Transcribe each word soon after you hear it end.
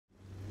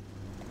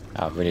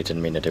I really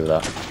didn't mean to do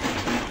that.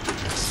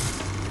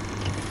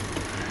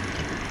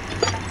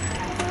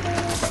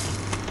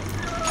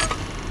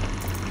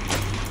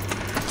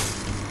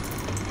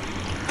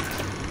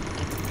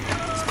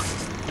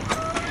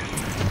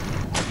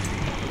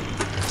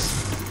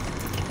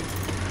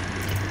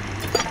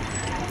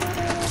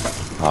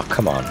 Oh,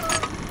 come on.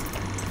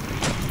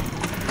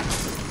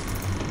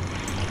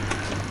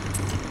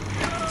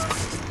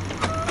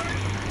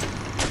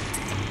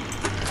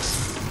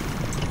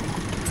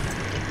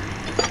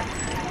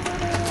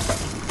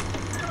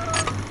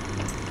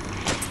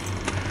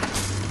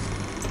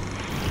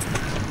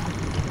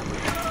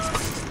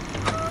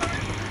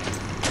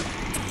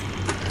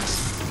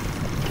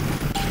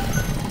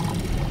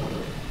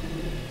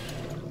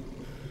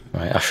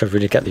 Right, I should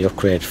really get the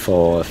upgrade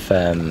for if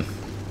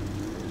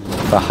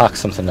I hack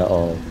something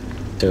that'll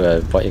do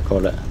a, what you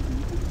call it?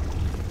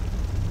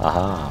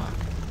 Aha.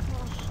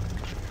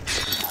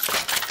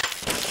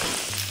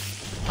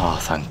 Oh,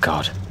 thank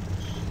God.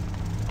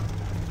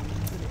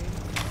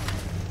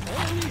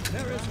 Holy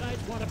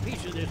parasites want a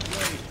piece of this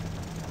place.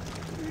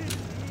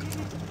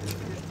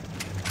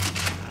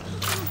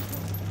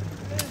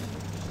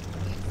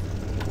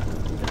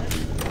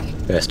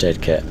 First aid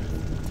kit.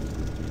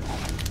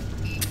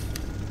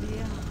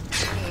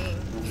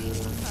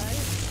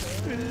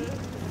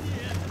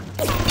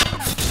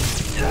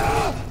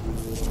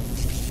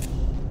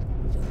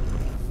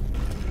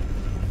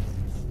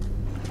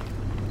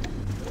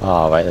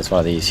 Oh, right, there's one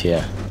of these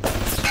here.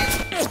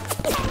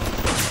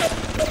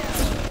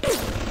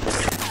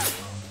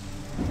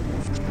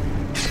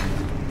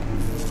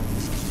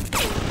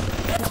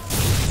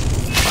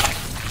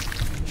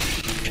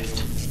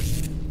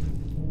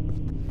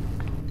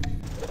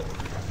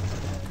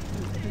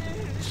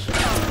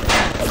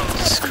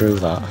 Screw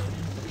that.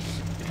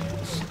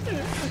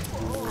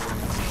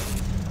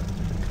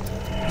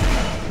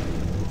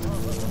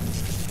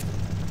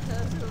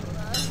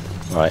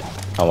 Right,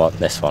 I want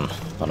this one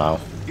for now.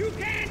 You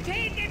can't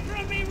take it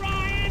from me,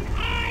 Ryan!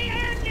 I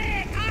earned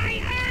it!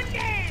 I earned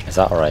it! Is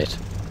that alright?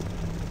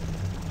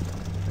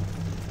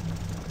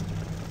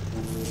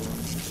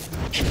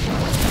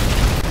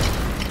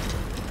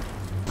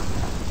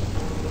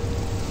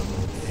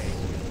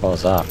 What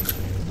was that?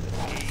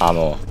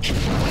 Ammo.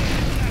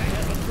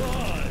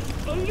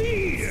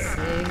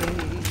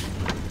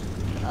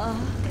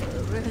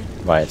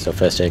 Right, so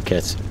first aid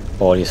kits,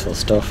 all useful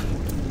stuff.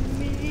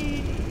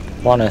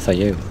 What on earth are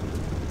you?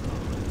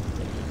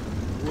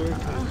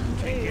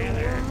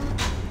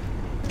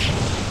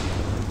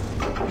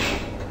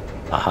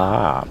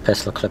 Aha,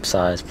 pistol clip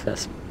size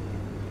pistol.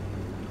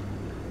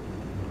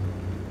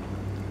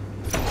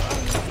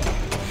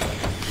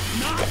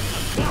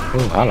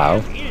 Ooh,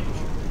 hello.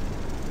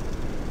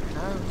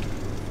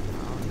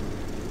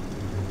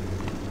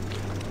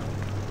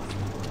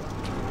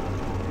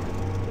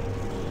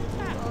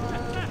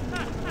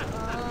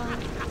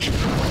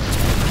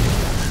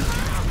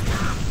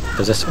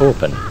 Does this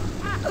open?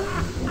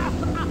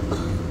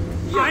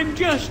 I'm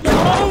just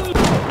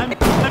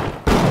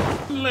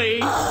lonely.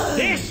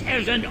 This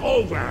isn't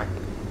over.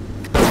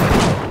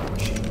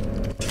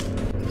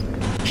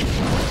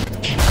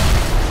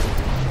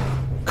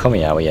 Come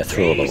here with your They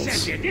throwables.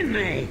 sent you, didn't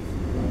they?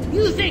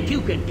 You think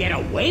you could get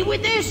away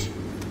with this?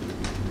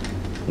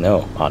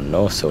 No, I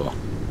know so.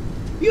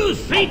 You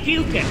think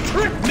you can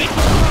trick me?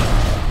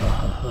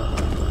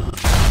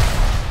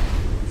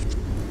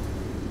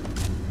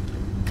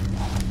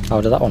 How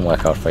did that one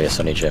work out for you,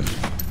 Sonny Jim?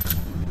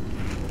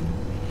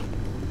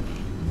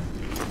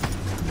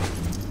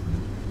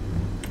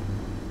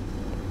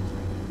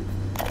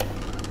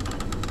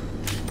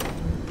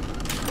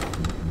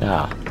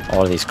 Ah,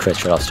 all of these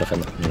crates will have stuff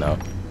in them. No.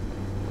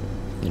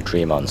 You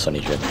dream on, Sonny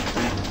Jim.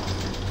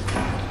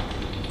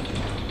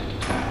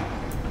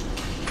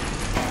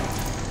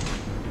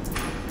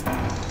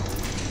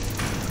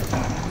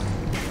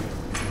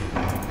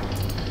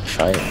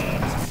 Shite.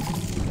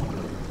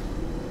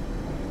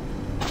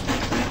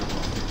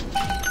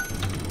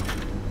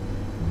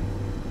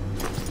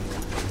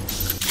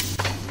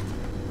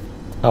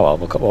 Oh well,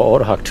 we'll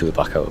auto hack 2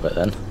 back out of it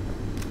then.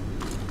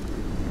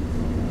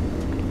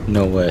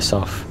 No worse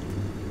off.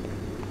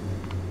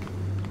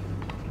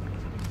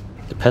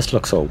 The pest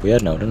looks all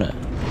weird now, doesn't it?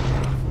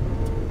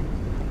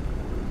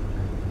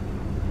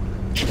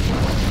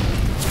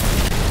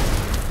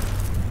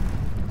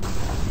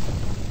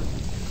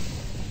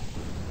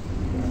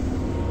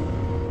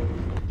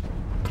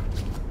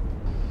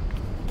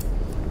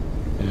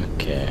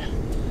 Okay.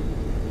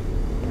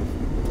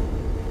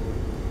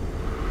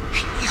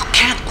 You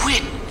can't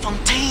quit.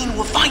 Fontaine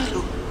will find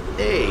you.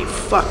 Hey,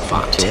 fuck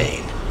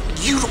Fontaine.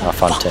 You don't Ah,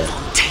 fuck Fontaine.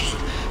 Fontaine.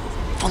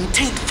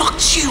 Fontaine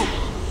fucks you.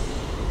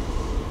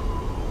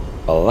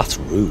 Oh, that's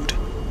rude.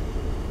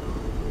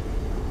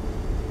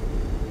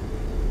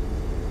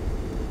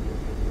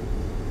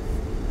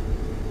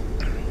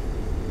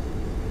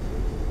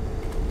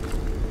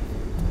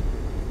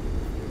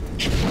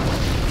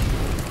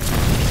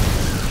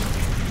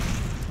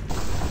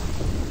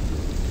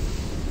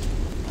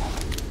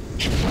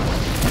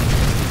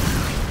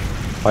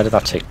 Why did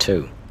that take 2?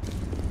 You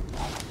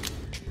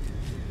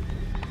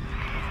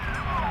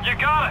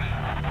got it!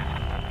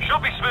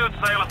 Should be smooth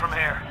sailing from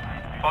here.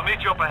 I'll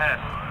meet you up ahead.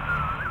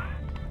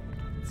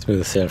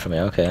 Smooth sailing from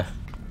here, okay.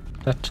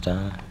 Da da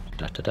da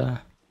da da da.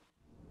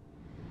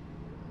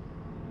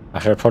 I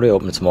should have probably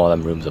opened some more of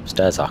them rooms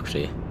upstairs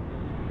actually.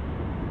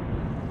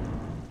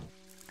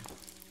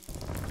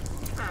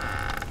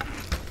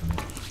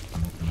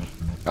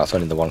 That's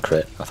only the one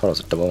crate. I thought it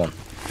was a double one.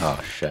 Oh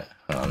shit,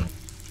 hang on.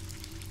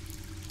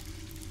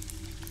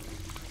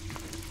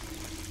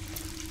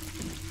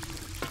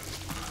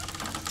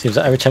 Seems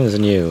like every time there's a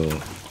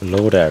new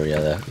load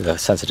area, the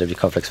sensitivity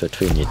conflicts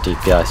between your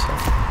DPI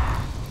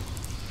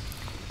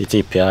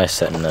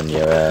setting and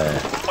your I'm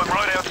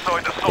right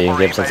outside the in-game submarine, mate, but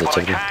I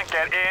sensitivity. can't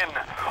get in.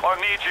 I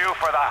need you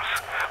for that.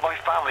 My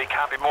family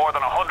can't be more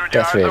than 100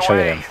 Death yards rate,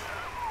 trigger away. them.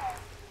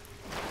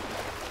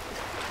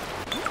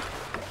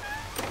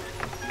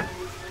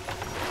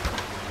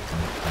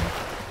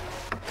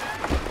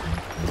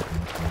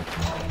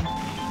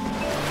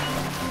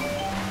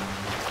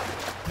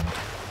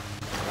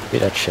 Beat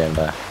that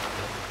chamber.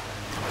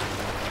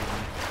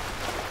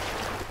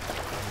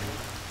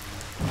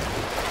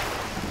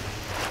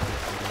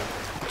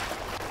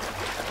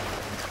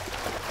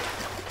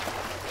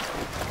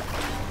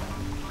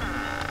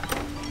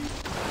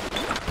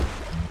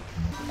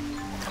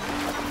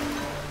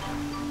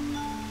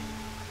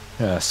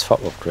 Yeah,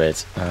 swap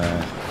upgrades.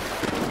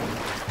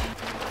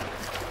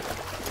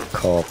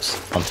 Corpse.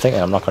 I'm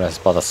thinking I'm not going to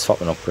bother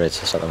swapping upgrades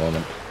just at the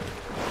moment.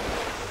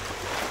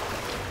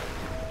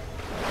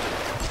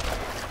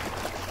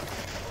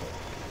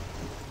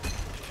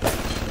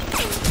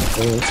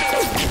 Ooh.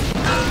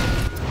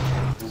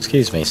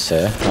 Excuse me,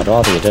 sir. I'd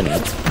rather you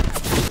didn't.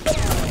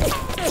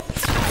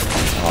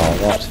 Oh,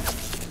 what?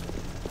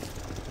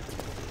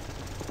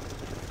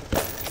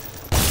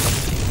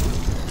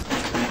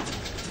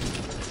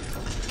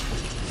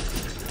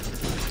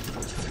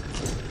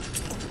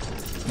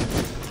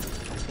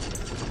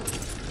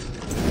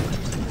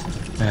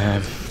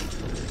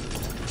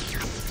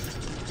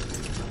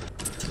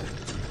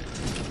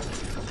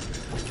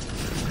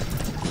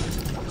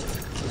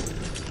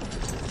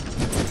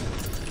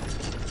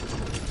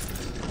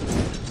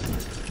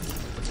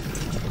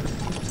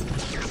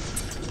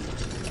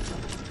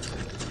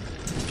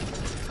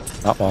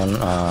 That one,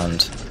 and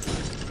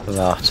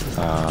that,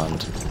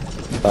 and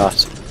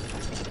that.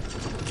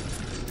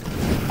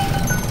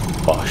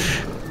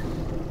 Bosh.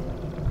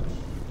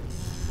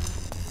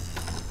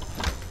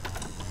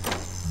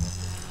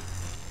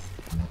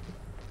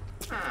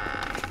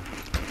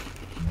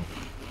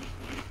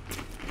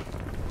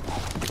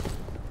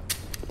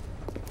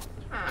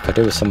 Could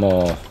do with some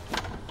more,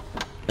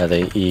 yeah,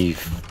 the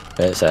Eve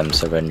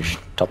syringe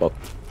top up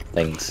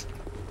things.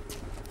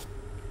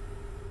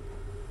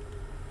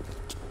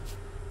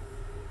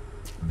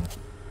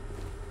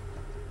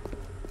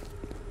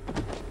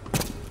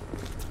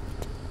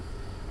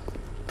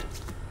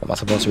 What am I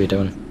supposed to be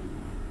doing?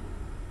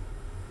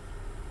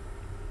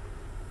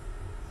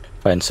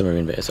 Find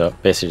submarine base, so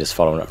basically just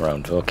following it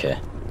around, okay.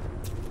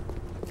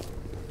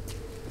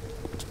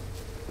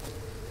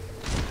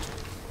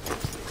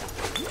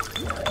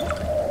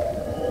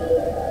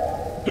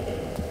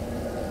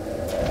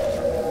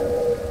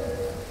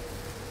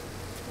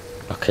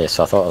 Okay,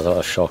 so I thought there was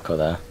a shortcut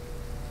there.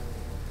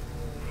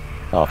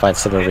 Oh, I'll find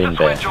submarine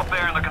bay. Switch up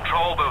there in the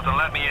control booth and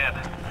let me in.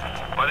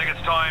 I think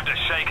it's time to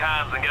shake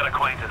hands and get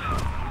acquainted.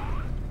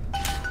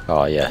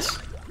 Oh, yes.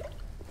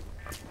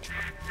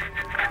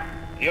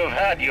 You've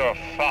had your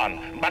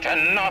fun, but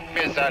enough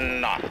is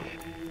enough.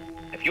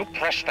 If you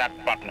press that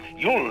button,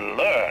 you'll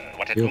learn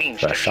what it means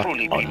to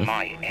truly be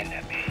my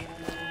enemy.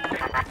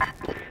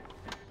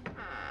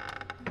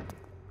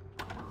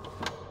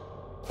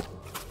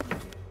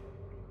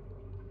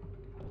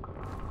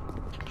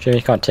 Sure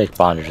you can't take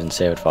bandage and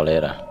save it for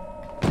later.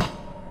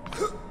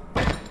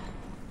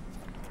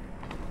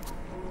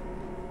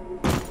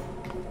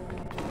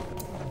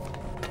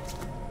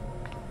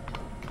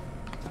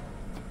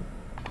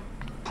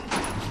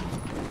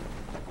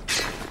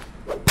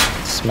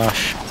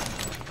 Smash.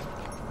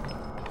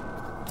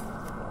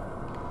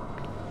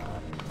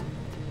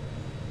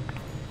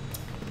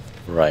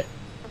 Right.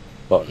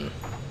 Button.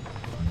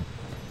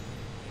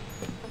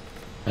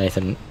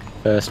 Anything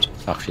first?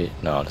 Actually,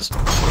 no, I'll just...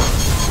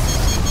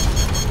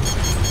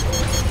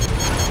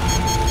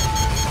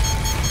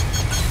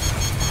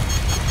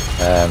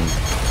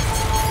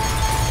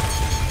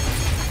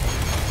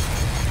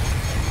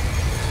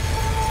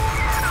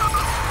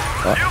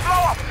 What? You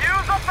blow up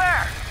fuse up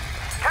there!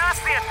 Can't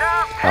see a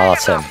damn thing. Oh,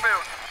 that's him.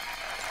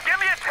 Give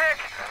me a tick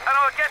and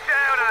I'll get you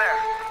out of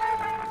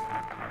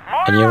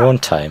there. In your own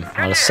time,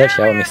 I'll just sit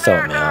here with me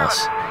thumb in my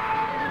ass.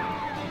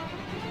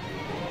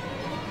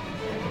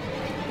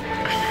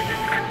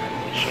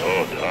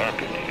 So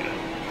dark in here.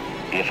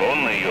 If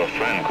only your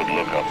friend could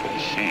look up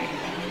and see.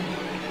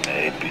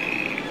 Maybe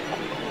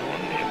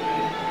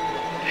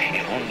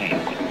if only you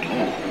could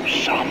do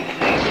something.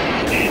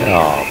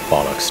 Oh,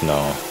 bollocks,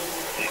 no.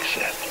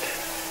 Except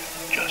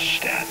just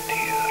stand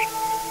here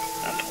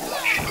and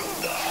watch you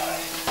die.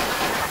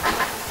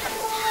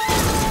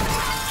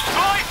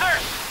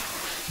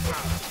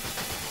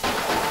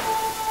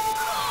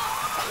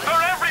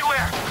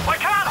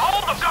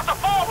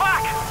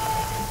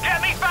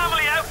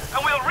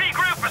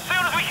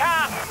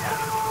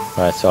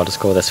 Right, so I'll just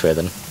go this way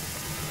then.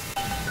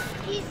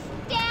 He's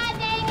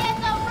standing in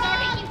the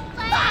wrong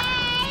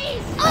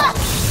place! I'm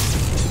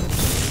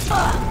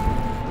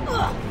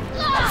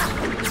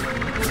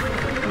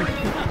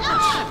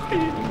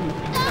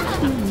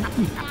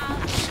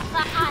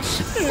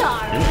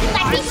sorry.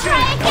 Let me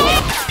try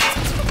again!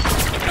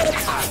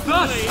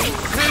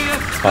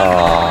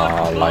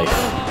 Ah, life.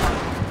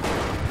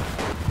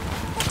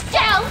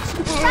 Don't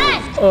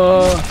run!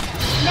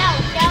 No,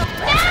 no,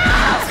 no!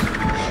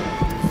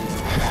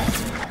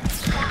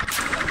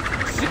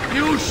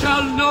 You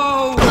shall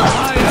know I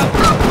am.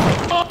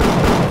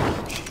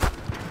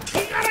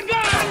 He got a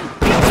gun!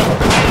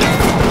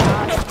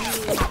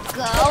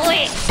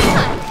 Going!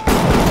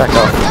 Back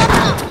off.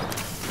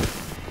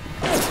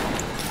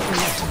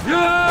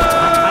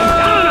 I'm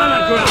down on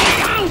the ground.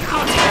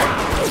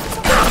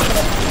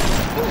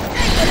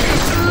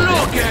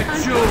 Look at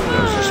you.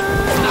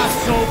 Not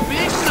so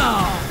big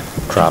now.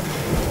 Crap.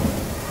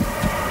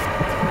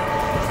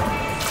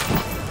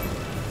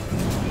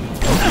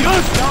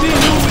 Just the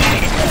new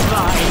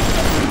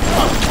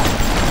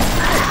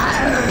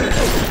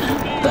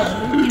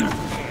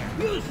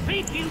You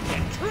think you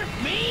can trick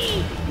me?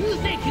 You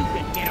think you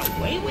can get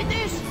away with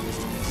this?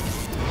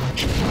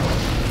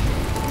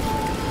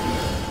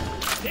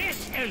 This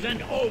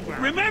isn't over.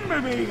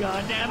 Remember me,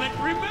 goddammit,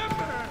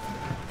 remember!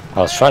 I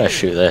was trying to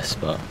shoot this,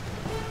 but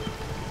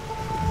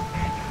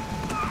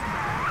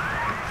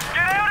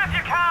Get out if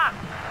you can!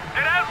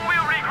 Get out and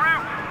we'll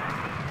regroup!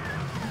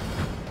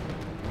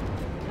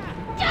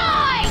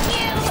 Die,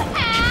 you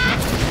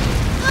ass!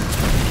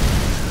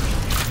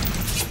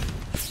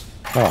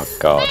 oh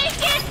god. Make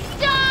it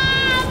stop!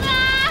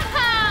 You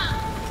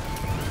have!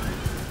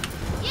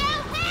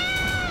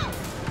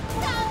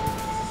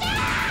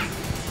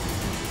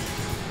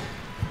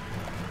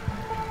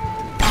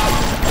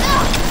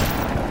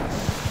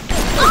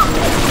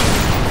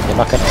 You're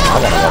not gonna. I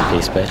want a one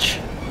piece, bitch.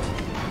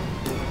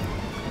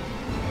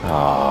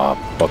 Ah,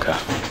 bugger.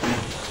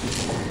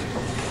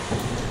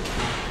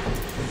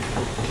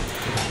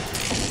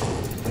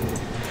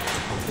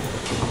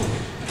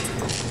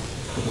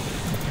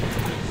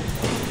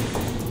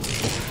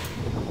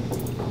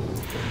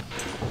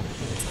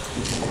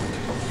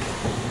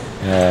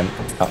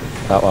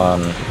 That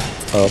one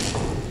up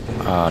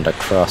and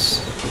across.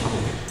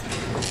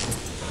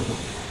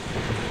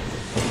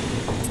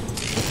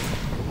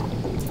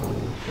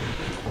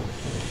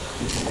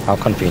 How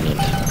convenient.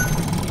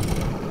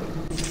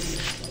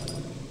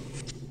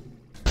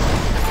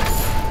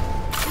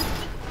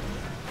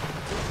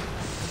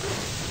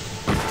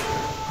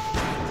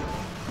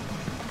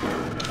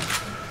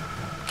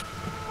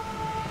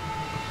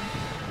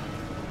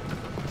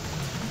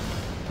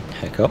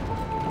 Heck up.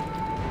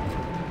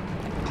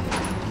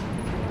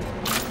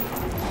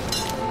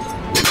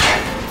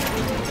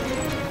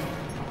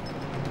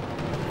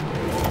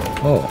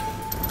 Oh.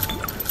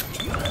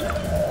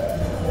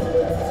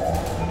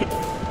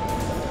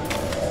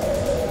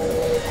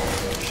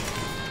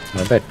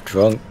 I'm a bit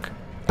drunk.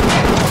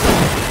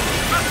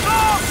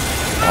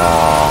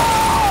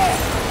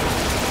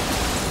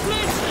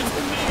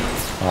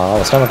 Oh,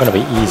 it's never going to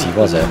be easy,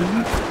 was it?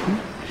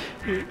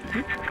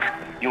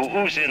 You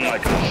ooze in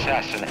like an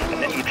assassin,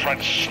 and then you try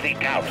to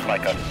sneak out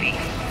like a thief.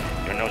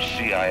 You're no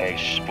CIA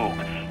spook.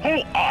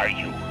 Who are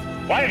you?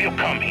 Why have you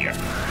come here?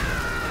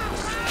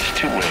 There's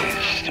two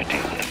ways to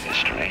deal with a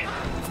mystery.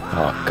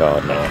 Oh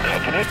god, no.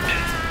 Uncover it,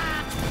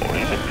 or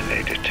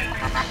eliminate it.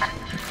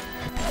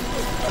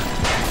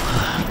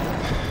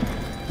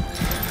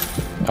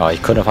 Oh, he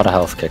couldn't have had a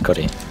health kit, could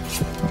he?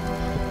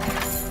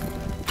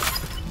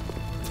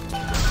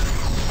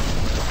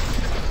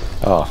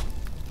 Oh.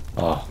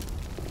 Oh.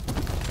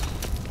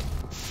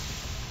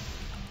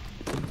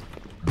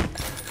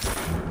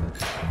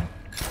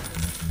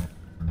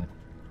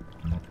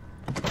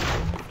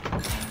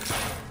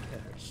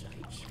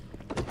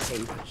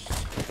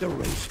 The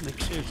race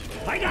mixers.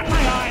 I got my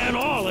eye on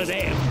all of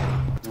them.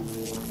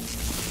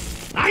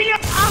 I know.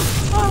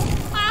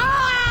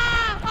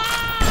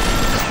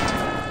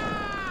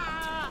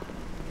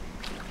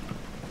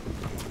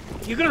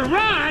 You're gonna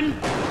run?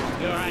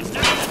 You're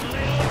another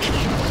little.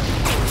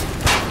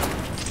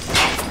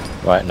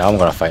 Right, now I'm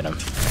gonna fight him.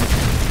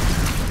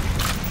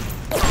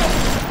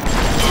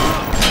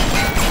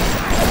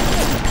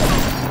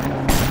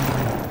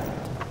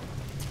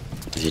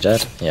 Is he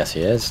dead? Yes,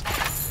 he is.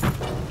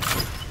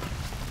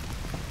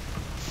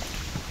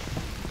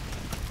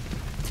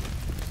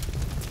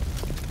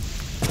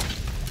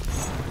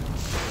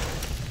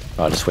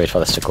 I'll just wait for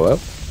this to go out.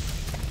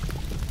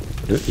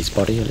 Loot his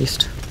body at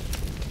least.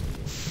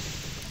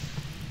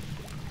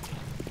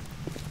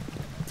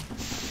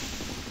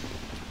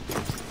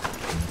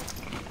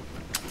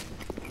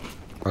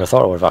 I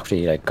thought I would have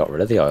actually like got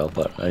rid of the oil,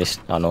 but at least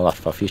I know that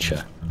for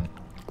future.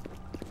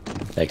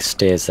 Like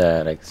stays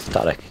there, like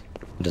static.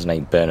 It doesn't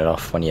like burn it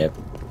off when you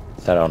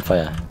set it on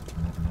fire.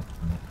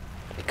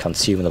 It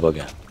consumes the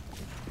bugger.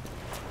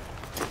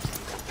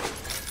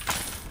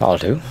 That'll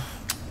do.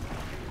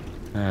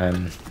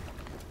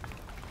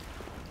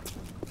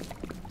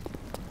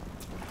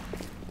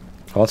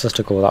 If it wants us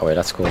to go that way,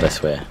 let's go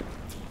this way.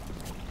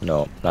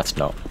 No, that's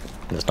not.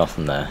 There's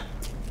nothing there.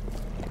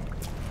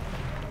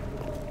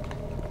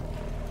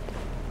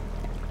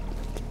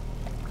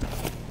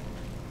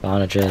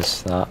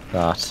 Bandages,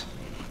 that.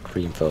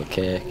 Cream filled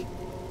cake.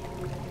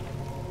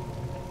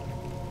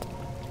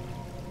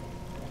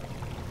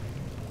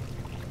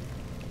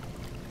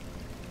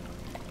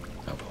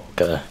 Oh,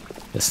 get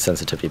this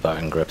sensitivity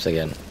back in grips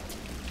again.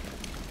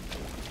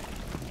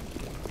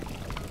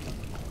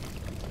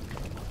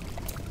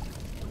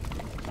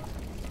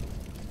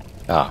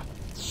 Ah.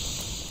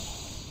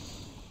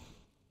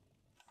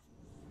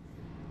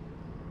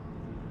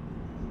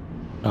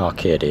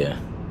 Arcade here.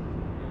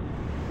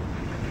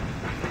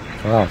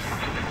 Wow.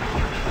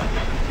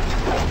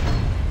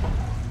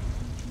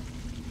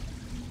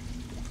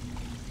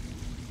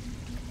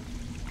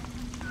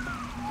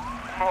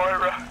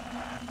 Moira.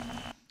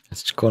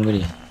 It's going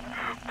really...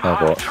 Oh,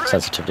 go.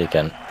 Sensitivity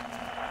again.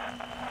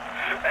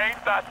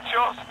 Ain't that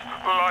just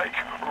like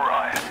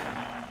Ryan?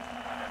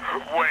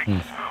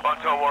 Wait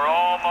until we're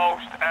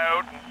almost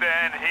out and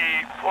then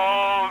he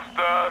pulls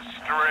the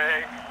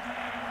string.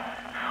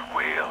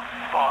 We'll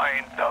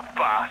find the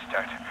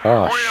bastard.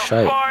 Oh, we'll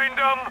shite. find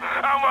him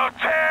and we'll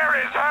tear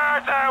his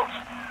heart out.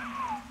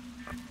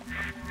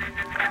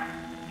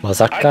 Was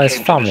that guy's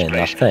family in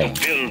that thing?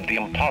 To build the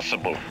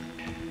impossible.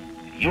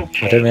 You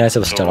I didn't realise it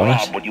was still on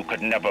rob it. what you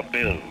could never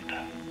build.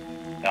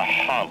 A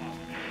hum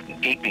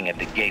gaping at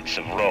the gates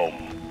of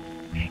Rome.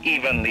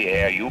 Even the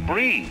air you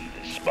breathe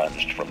is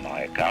sponged from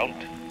my account.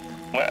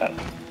 Well,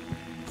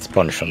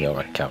 Sponge from your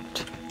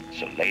account.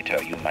 so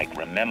later you might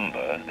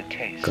remember the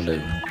taste.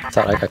 Glue. Is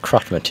that like a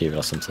craft material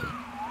or something?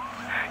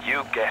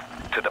 You get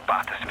to the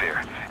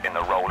bathysphere in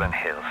the rolling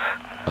hills.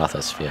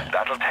 Bathysphere.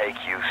 That'll take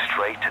you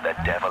straight to the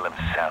devil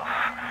himself.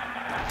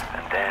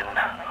 And then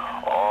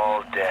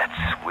all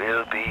debts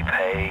will be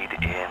paid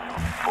in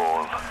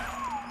full.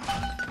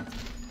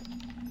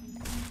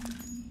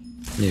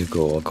 You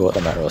go at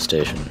the metro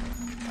station.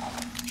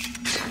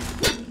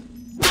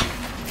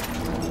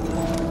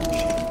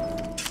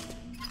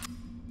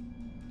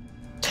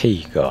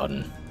 Tea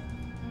garden.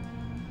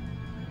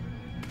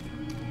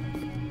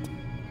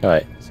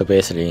 Alright, so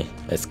basically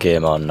it's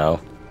game on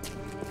now.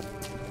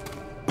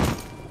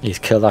 He's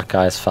killed that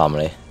guy's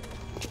family.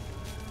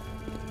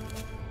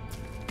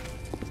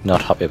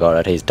 Not happy about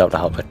it, he's down to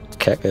help it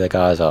kick the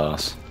guy's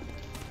ass.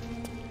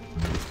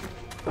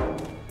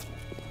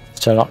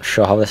 Still not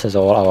sure how this is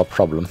all our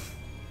problem.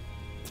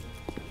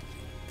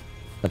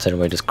 Considering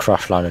we just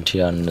crash landed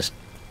here and just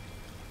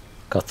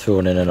got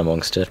thrown in and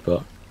amongst it,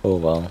 but oh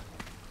well.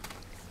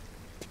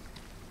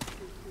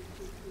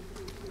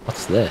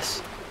 What's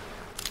this?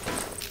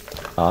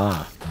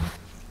 Ah.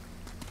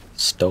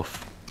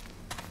 Stuff.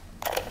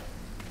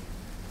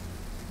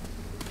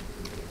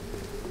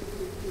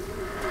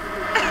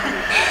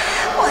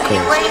 What are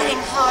you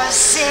waiting for,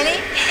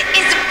 City?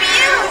 It's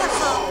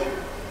beautiful.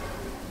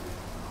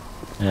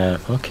 Yeah,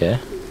 okay.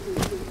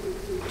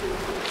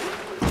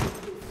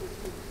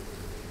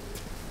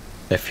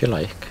 If you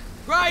like.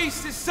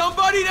 Christ, is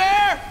somebody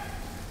there?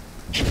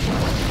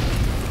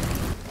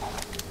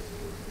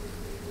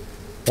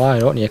 Why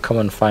don't you come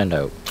and find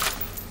out?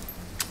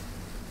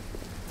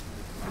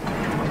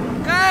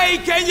 Hey,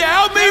 can you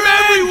help me,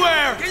 man?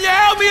 Everywhere! Can you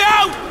help me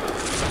out?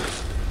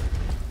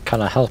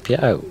 Can I help you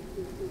out?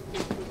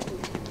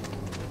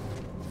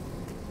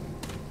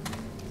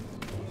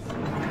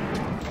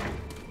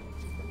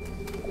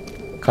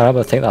 Can't help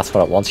but think that's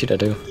what it wants you to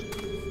do.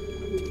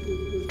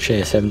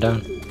 Chase him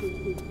down.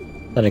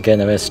 Then again,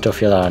 there is stuff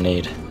here that I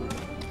need.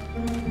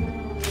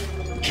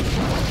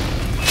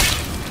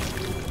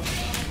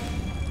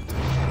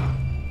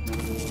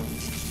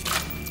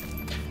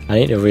 I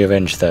need to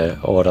rearrange the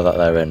order that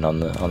they're in on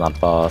that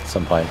bar at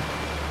some point.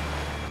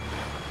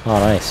 Oh,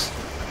 nice.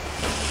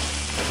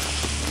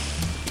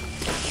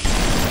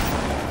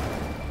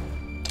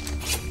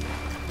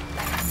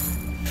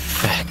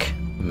 Fuck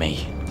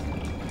me.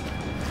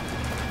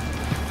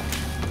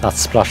 That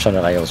splash on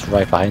it like it was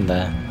right behind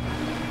there.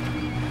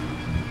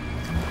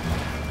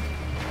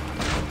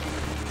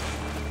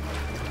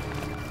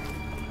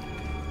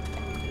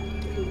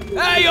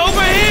 Hey,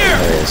 over here!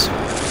 There he is.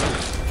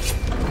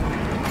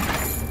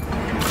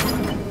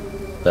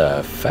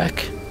 The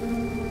fuck?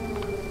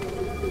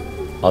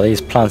 Are these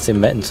plants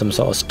emitting some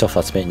sort of stuff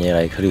that's making you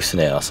like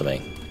hallucinate or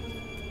something?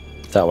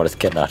 Is that what it's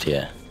getting at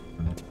here?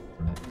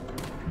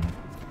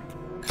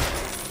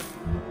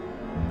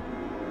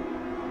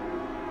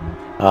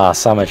 Ah,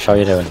 Sandwich, how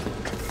you doing?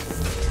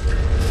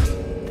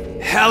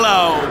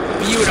 Hello,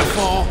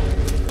 beautiful.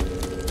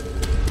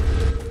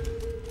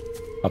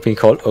 I've been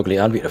called ugly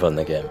and beautiful in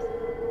the game.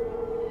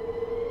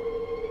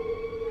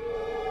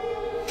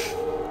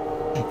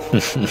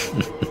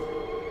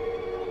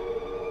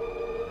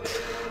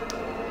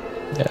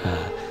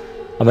 Yeah,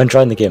 I'm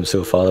enjoying the game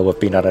so far. We've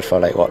been at it for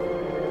like what,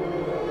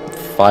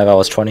 5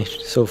 hours 20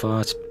 so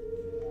far.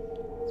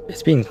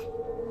 It's been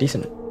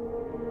decent.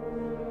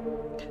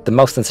 The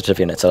mouse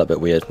sensitivity in it's a little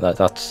bit weird.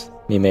 That's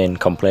my main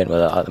complaint with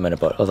it at the minute.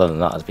 But other than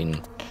that, it's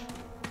been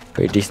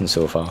pretty decent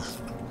so far.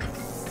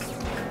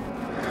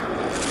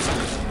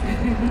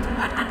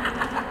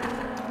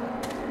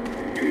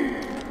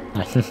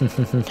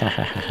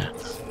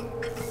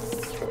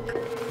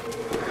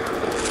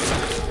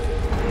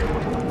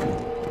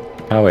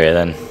 Oh wait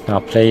then,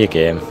 I'll play your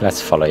game,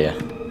 let's follow you.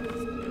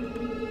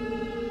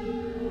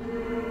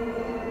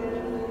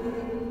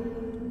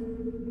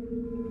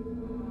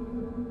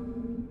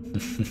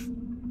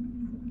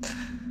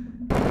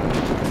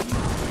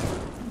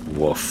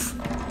 Woof.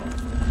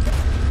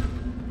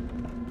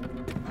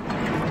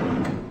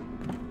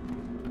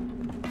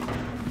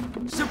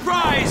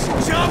 Surprise!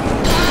 Jump!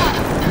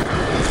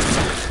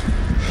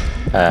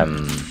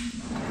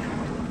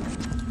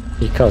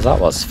 Because that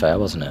was fair,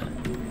 wasn't it?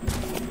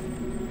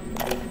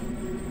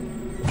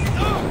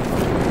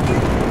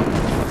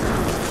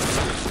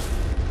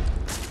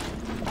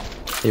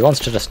 He wants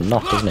to just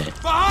knock, doesn't he?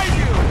 Behind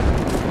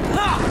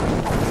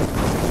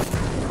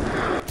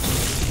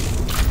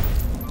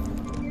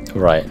you!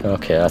 Right,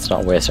 okay, let's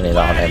not waste any of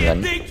that on him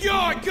then. Where do you think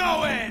you're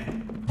going?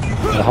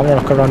 We'll have a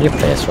look around your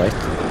place, right?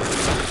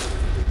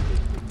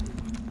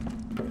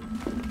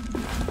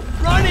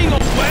 Running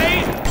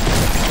away?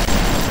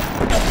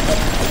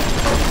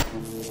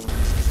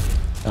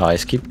 Oh,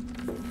 he's keep...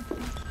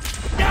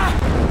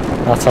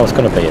 That's how it's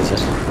gonna be, is it?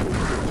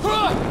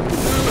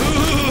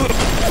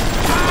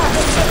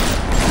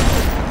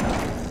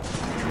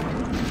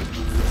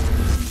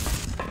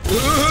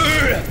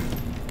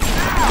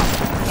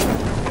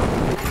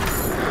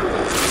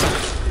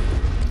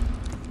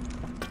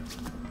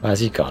 Where's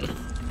he gone?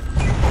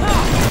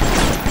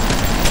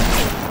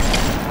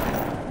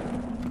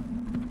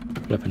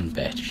 Flippin'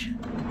 bitch.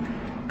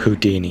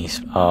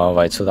 Houdini's. Oh,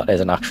 right, so that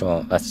is an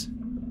actual... That's...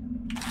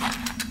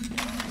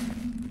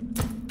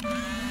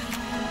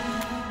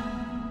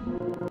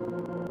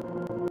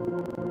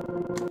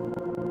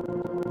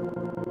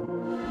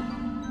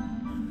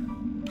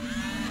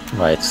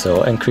 Right,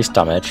 so increased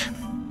damage.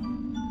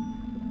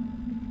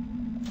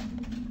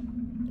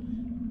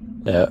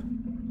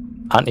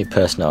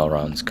 Anti-personnel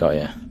rounds, got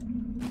you.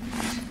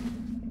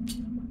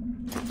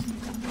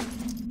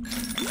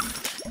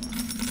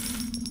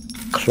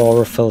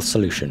 Chlorophyll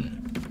solution.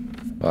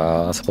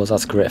 Well, I suppose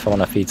that's great if I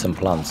want to feed some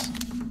plants.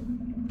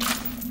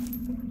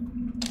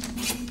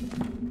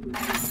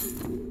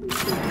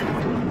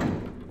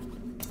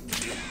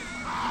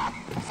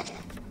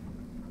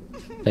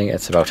 I think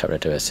it's about time to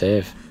do a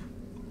save.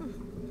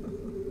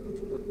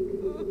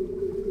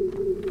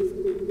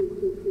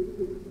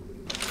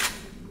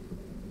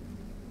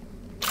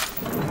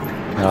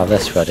 Now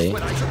this ready.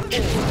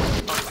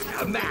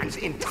 A man's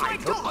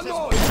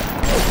entitled.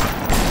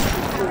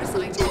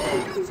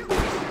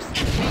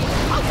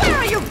 Where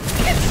are you?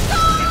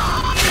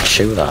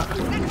 Shoot that.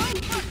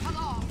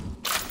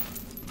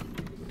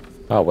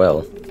 Oh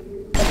well.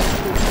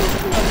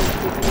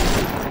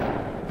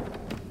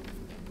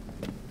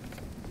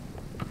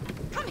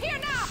 Come here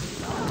now.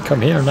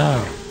 Come here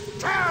now.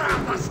 Tear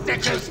out the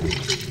stitches.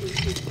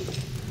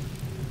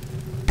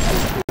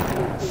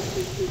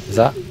 Is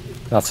that?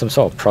 That's some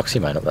sort of proxy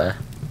mine up there.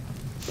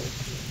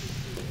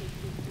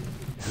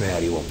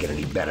 Well, you won't get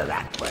any better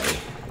that way.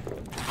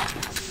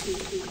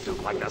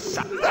 Don't like the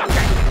sun.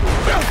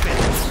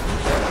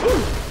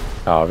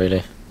 Oh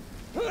really?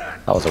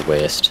 That was a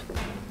waste.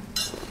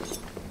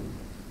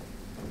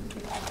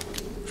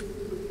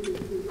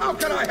 How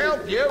can I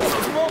help you?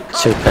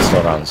 2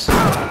 pistol rounds.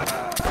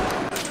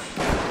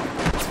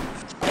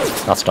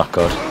 That's not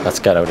good. Let's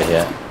get out of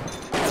here.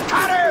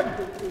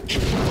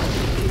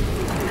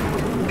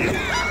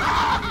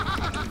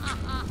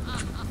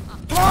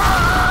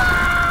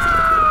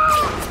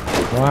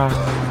 Wow.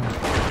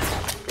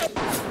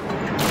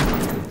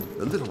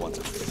 The little ones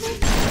are...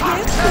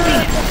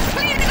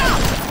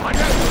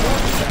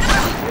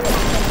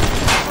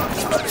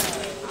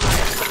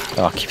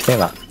 Oh, I keep thinking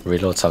that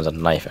reload sounds a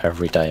knife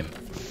every time.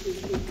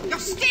 You're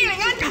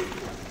stealing, aren't you?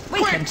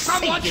 Quick,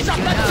 someone shut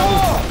the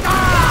door!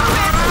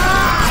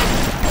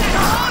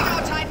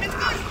 Your time is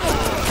good.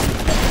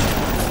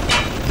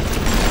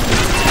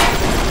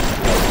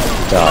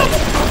 Die.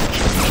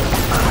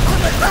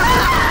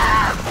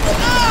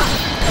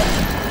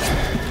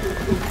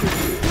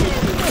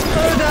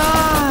 Oh,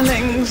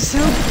 darling, so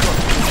good.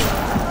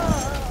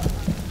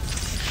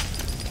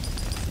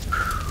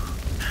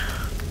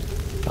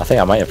 I think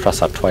I might have pressed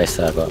that twice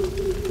there, but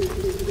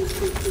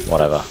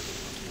whatever.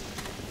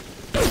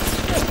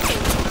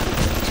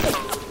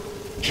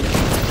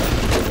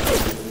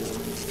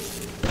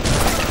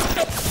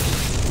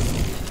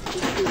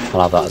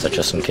 I'll have that as a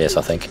just in case,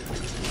 I think.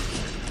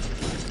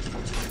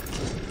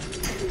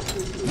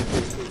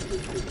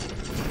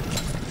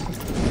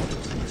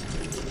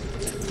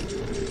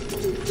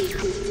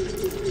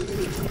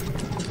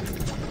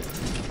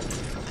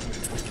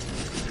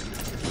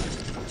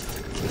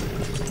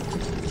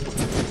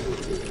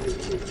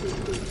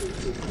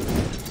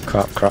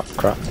 Crap, crap,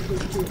 crap.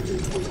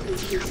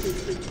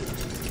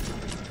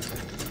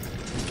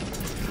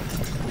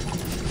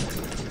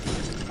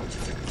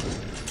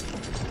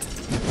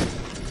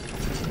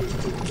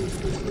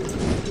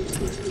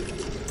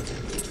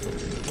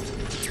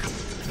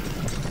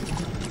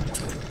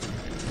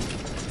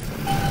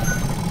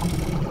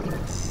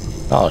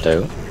 That'll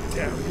do.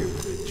 Down here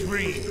with a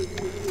dream.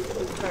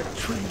 That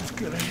dream's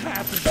gonna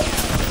happen.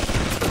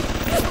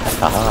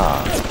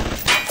 Aha.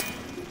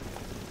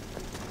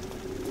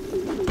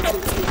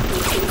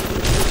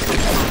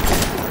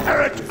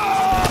 Eric!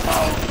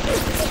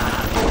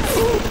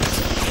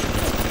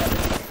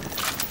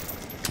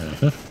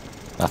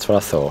 That's what I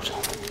thought.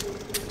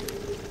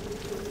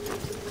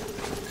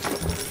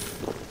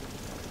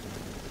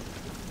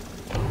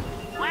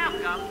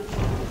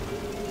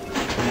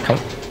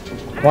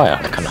 Why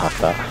I can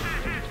have that.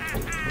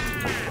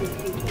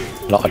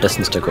 A lot of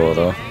distance to go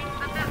though.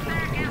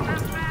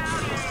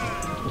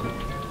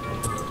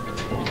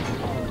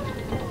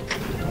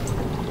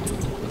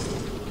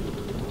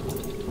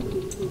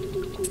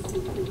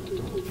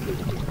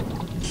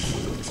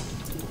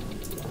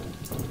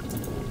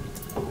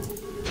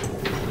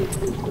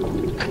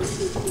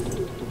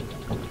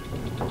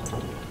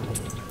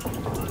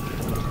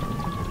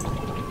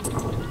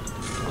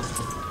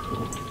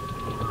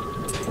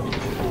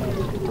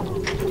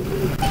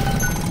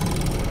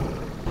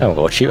 There we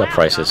go, cheaper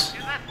prices.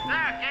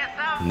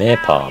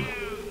 Napalm.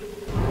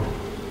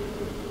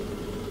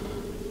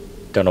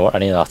 Don't know what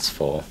any of that's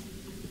for.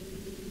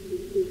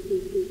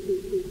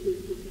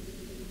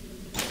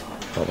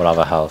 But we'll have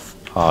a health.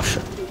 Oh, I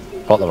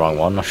bought the wrong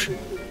one. I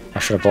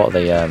should have bought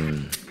the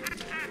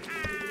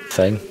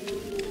thing.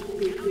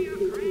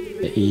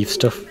 The Eve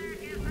stuff.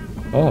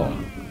 Oh.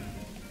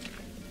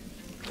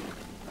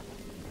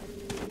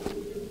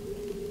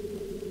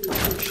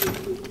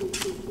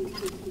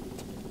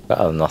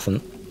 Better than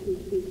nothing.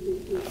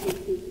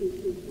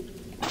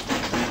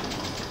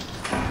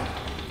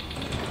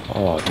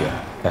 Oh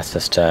dear. Let's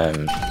just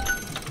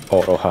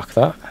auto hack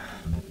that.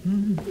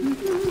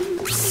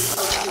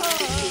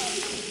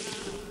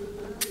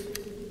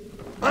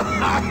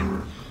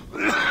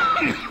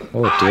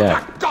 Oh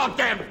dear.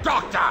 Goddamn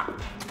doctor!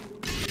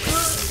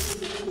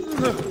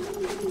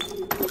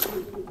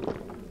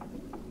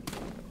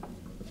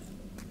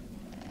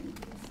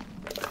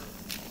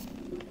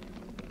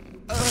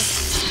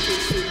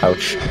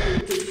 Ouch.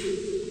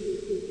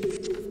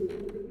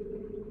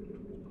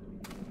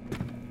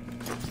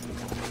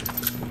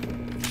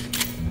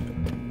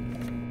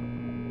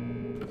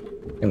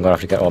 I'm gonna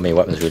have to get all my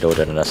weapons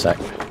reloaded in a sec.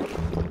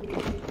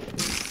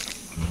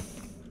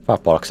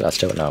 Fat bollocks, let's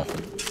do it now.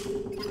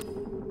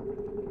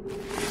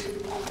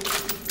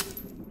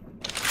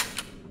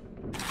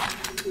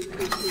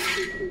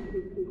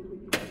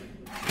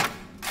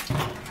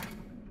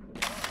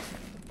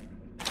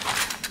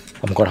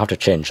 I'm gonna have to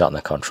change that in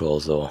the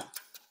controls though.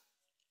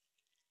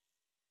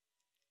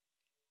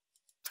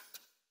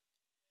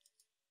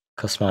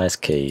 Customize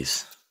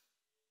keys.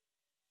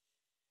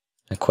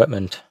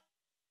 Equipment.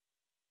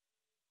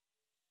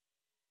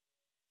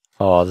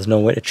 Oh, there's no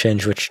way to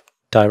change which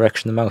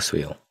direction the mouse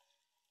wheel.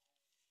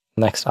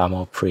 Next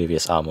ammo,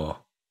 previous ammo.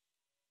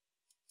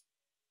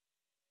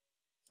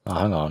 Oh,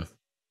 hang on.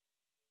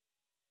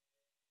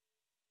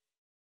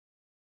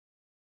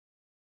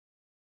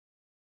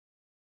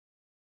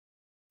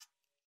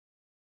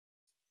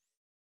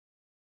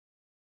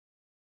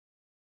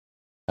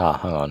 Ah,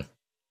 hang on.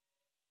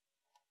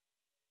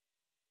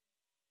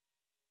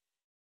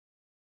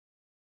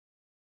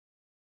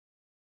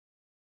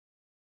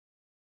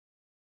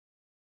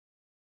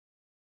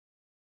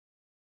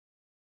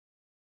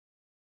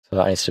 So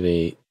that needs to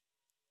be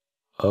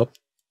up,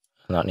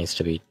 and that needs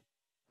to be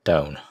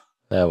down.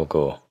 There we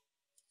go.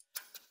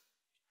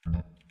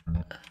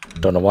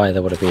 Don't know why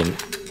there would have been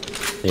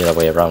the other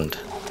way around.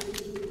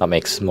 That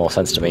makes more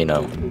sense to me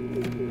now.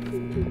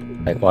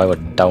 Like, why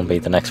would down be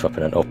the next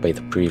weapon and up be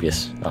the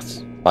previous? That's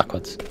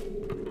backwards.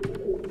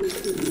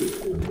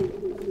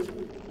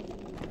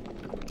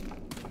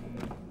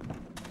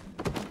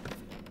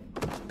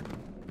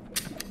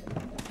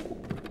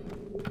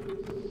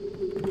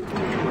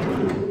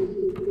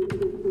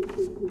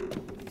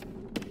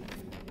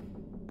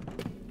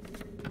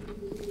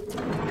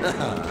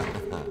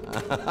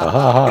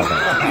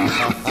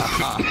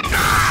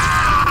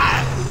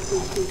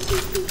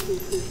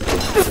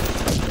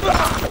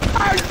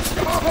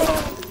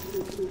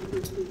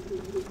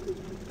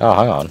 Oh,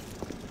 hang on.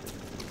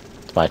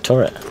 It's my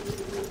turret.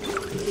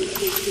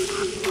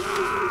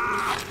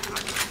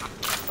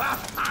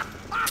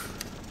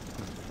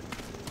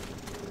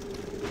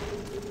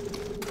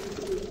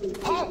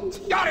 Halt!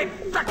 You're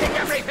infecting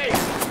everything!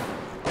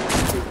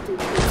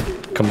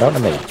 Come down to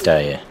me,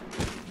 dare you.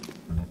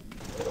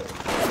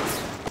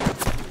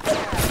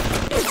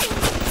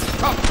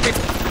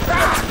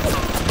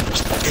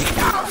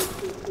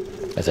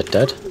 Is it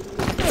dead?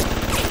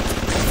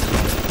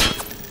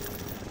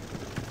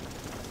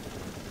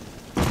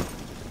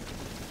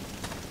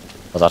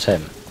 Was that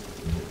him?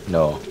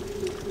 No.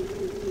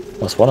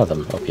 What's one of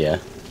them up here?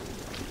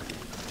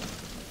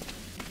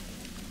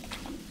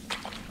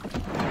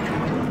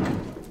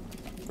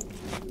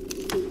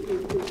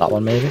 That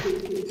one maybe?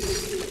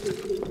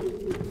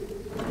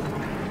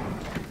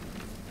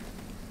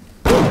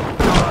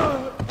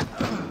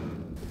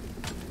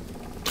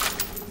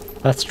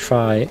 Let's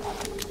try...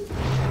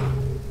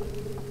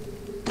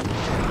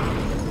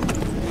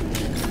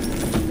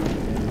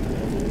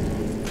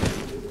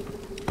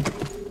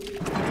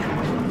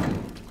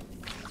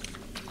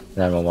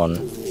 then we want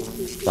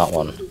that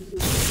one.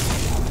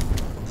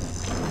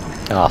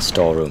 Ah,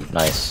 storeroom,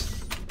 nice.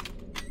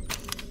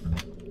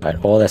 Right,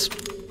 all this,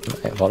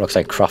 what looks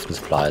like crafting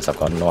supplies, I've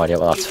got no idea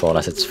what that's for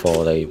unless it's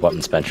for the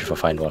weapons bench if I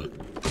find one.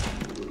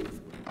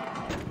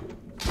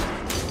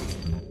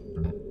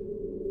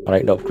 I'd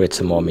like to upgrade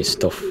some more of my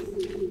stuff.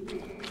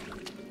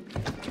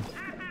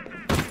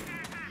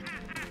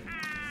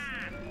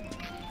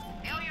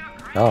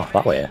 Oh,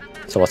 that way.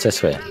 So what's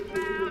this way?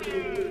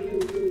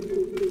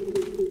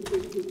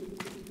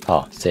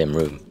 Oh, same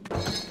room.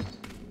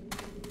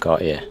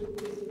 Got here.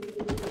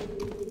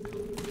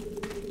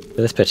 But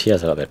this bit here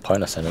is a little bit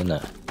pointless then, isn't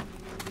it?